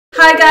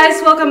Hi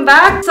guys, welcome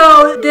back.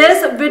 So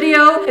this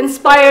video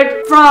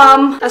inspired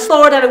from a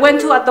store that I went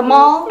to at the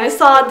mall. I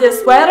saw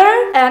this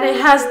sweater and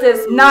it has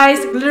this nice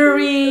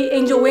glittery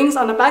angel wings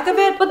on the back of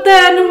it. But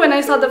then when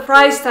I saw the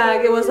price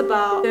tag, it was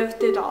about $50.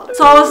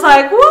 So I was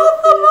like,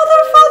 what the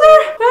mother, father,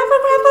 grandpa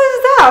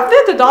is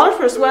that? $50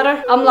 for a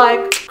sweater? I'm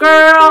like,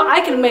 girl,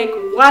 I can make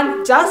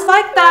one just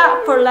like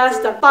that for less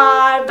than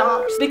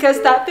 $5.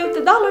 Because that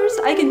 $50,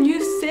 I can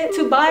use it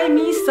to buy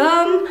me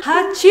some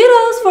hot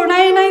Cheetos for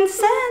 99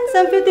 cents,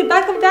 and 50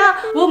 back of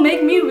that will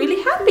make me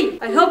really happy.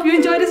 I hope you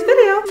enjoy this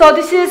video. So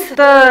this is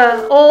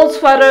the old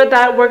sweater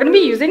that we're gonna be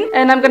using,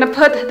 and I'm gonna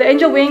put the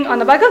angel wing on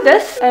the back of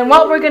this. And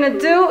what we're gonna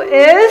do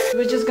is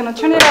we're just gonna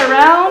turn it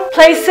around,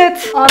 place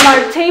it on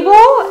our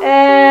table,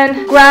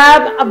 and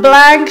grab a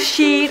blank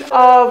sheet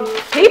of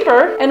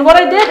paper. And what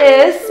I did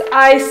is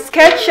I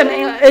sketched an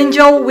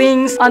angel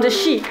wings on the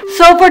sheet.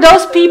 So for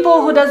those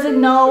people who doesn't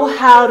know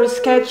how to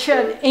sketch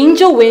an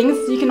angel wings,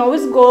 you can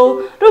always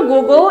go to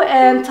Google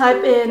and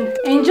type in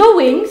angel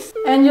wings,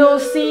 and you'll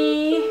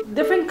see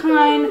different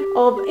kind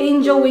of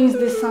angel wings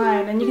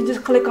design, and you can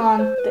just click on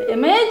the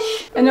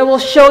image and it will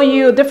show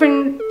you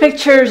different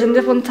pictures and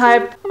different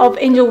type of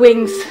angel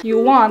wings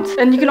you want,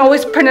 and you can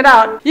always print it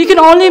out. You can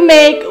only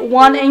make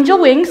one angel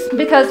wings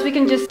because we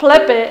can just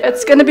flip it.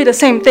 It's gonna be the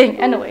same thing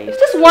anyways.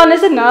 Just one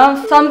is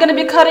enough. So I'm gonna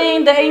be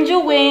cutting the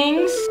angel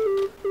wings.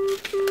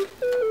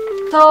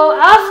 So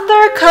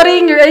after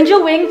cutting your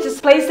angel wings,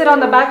 just place it on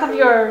the back of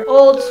your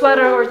old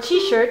sweater or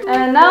t-shirt.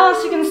 And now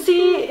as you can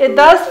see, it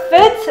does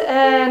fit,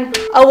 and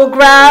I will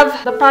grab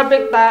the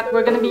fabric that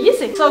we're going to be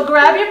using. So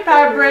grab your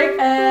fabric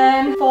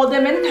and fold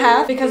them in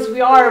half because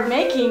we are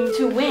making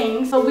two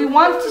wings. So we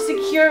want to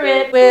secure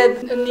it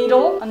with a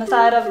needle on the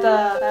side of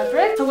the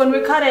fabric. So when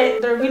we cut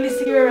it, they're really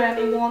secure and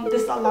it won't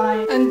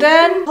disalign. And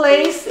then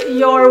place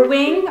your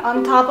wing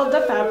on top of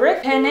the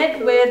fabric, pin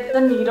it with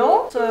the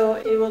needle so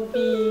it will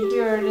be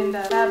secured in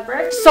the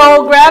fabric.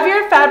 So grab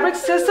your fabric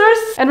scissors,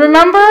 and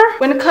remember,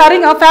 when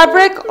cutting a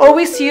fabric,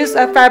 always use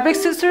a fabric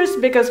scissors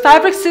because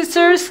fabric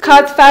scissors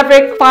cut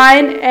fabric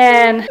fine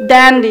and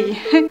dandy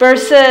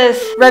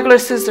versus regular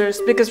scissors,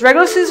 because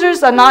regular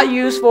scissors are not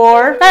used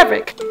for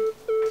fabric.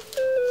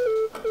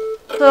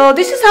 So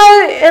this is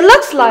how it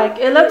looks like.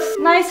 It looks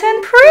nice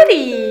and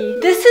pretty.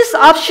 This is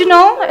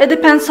optional. It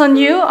depends on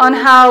you on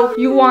how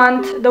you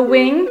want the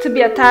wing to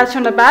be attached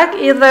on the back.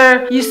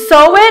 Either you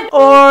sew it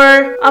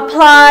or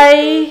apply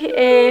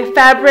a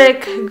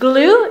fabric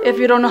glue if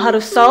you don't know how to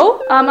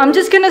sew. I'm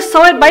just gonna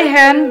sew it by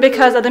hand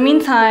because at the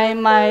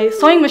meantime my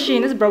sewing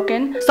machine is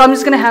broken. So I'm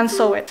just gonna hand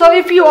sew it. So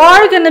if you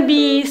are gonna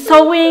be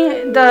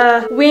sewing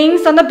the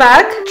wings on the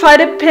back, try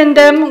to pin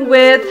them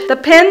with the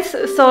pins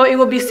so it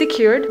will be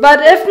secured. But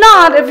if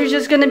not, if you're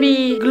just gonna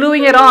be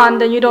gluing it on,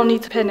 then you don't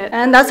need to pin it.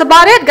 And that's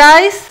about it,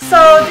 guys.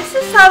 So this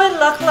is how it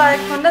looked like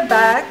from the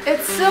back.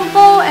 It's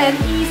simple and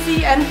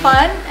easy and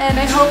fun, and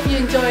I hope you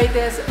enjoyed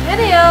this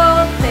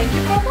video. Thank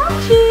you for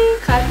watching.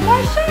 Cut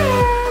more,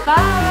 share.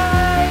 Bye.